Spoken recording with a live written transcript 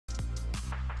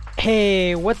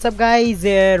Hey, what's up guys,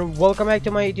 and welcome back to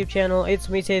my YouTube channel. It's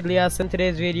me, Elias. In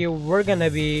today's video we're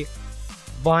gonna be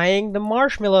buying the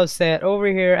Marshmello set. Over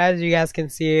here, as you guys can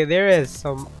see, there is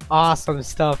some awesome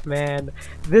stuff, man.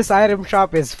 This item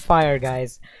shop is fire,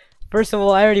 guys. First of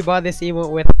all, I already bought this emote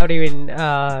without even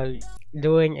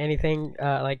doing anything,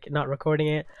 like not recording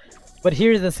it. But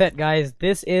here's the set, guys.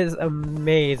 This is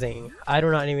amazing. I do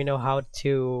not even know how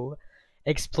to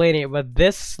explain it, but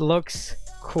this looks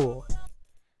cool.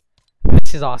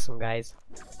 This is awesome, guys.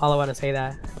 All I want to say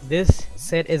that this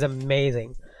set is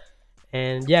amazing.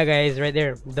 And yeah, guys, right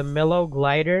there, the mellow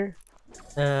glider,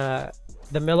 there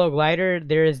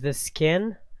is the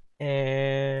skin,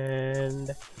 and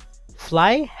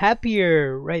fly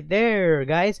happier right there,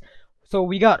 guys. So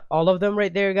we got all of them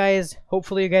right there, guys.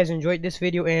 Hopefully you guys enjoyed this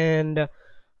video, and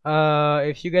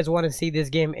if you guys want to see this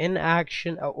game in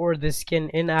action, or the skin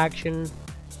in action,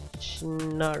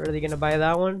 not really gonna buy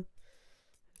that one.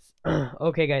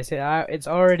 Okay, guys, it's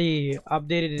already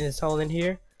updated and installed in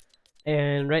here,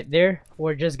 and right there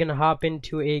we're just gonna hop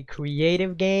into a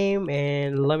creative game,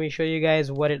 and let me show you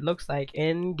guys what it looks like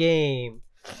in game.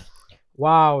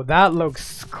 Wow, that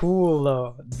looks cool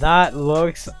though. That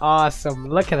looks awesome.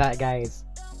 Look at that, guys.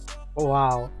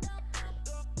 Wow,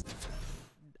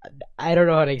 I don't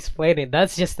know how to explain it.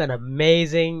 That's just an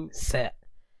amazing set.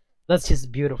 That's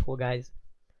just beautiful, guys.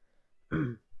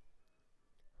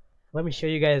 Let me show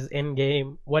you guys in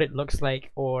game what it looks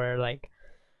like, or like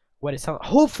what it sounds.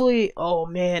 Hopefully, oh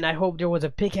man, I hope there was a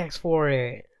pickaxe for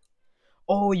it.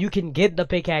 Oh, you can get the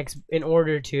pickaxe in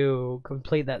order to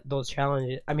complete those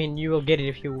challenges. I mean, you will get it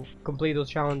if you complete those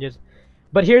challenges.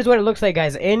 But here's what it looks like,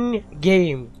 guys, in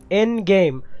game. In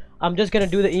game. I'm just gonna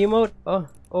do the emote.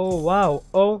 Oh wow.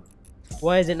 Oh,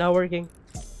 why is it not working?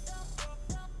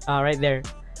 Right there.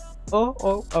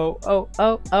 Oh.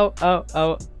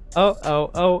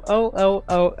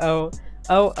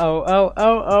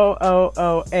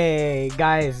 Hey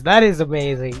guys, that is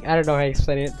amazing. I don't know how to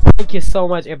explain it. Thank you so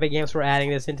much, Epic Games, for adding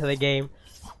this into the game.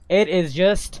 It is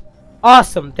just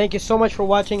awesome. Thank you so much for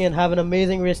watching, and have an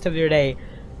amazing rest of your day.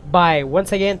 Bye.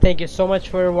 Once again, thank you so much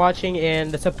for watching, and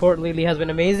the support lately has been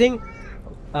amazing.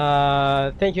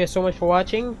 Thank you so much for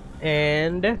watching,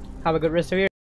 and have a good rest of your